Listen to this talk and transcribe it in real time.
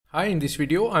Hi, in this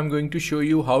video I'm going to show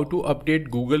you how to update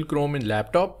Google Chrome in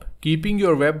laptop. Keeping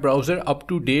your web browser up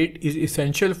to date is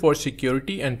essential for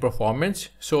security and performance.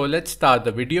 So let's start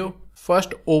the video.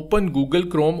 First, open Google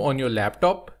Chrome on your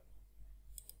laptop.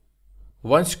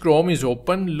 Once Chrome is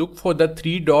open, look for the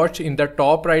three dots in the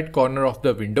top right corner of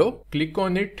the window. Click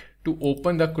on it to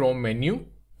open the Chrome menu.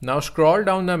 Now scroll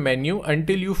down the menu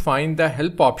until you find the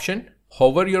help option.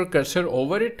 Hover your cursor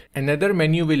over it. Another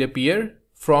menu will appear.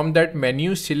 From that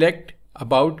menu, select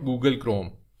About Google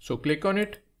Chrome. So click on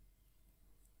it.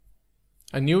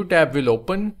 A new tab will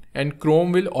open and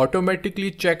Chrome will automatically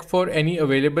check for any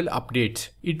available updates.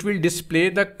 It will display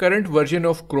the current version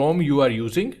of Chrome you are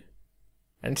using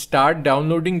and start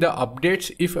downloading the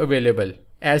updates if available.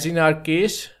 As in our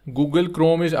case, Google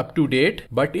Chrome is up to date,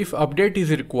 but if update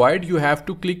is required, you have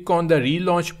to click on the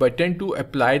Relaunch button to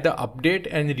apply the update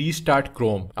and restart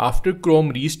Chrome. After Chrome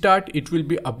restart, it will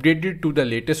be updated to the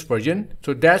latest version.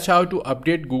 So that's how to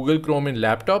update Google Chrome in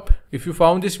laptop. If you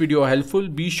found this video helpful,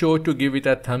 be sure to give it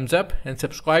a thumbs up and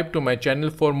subscribe to my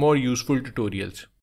channel for more useful tutorials.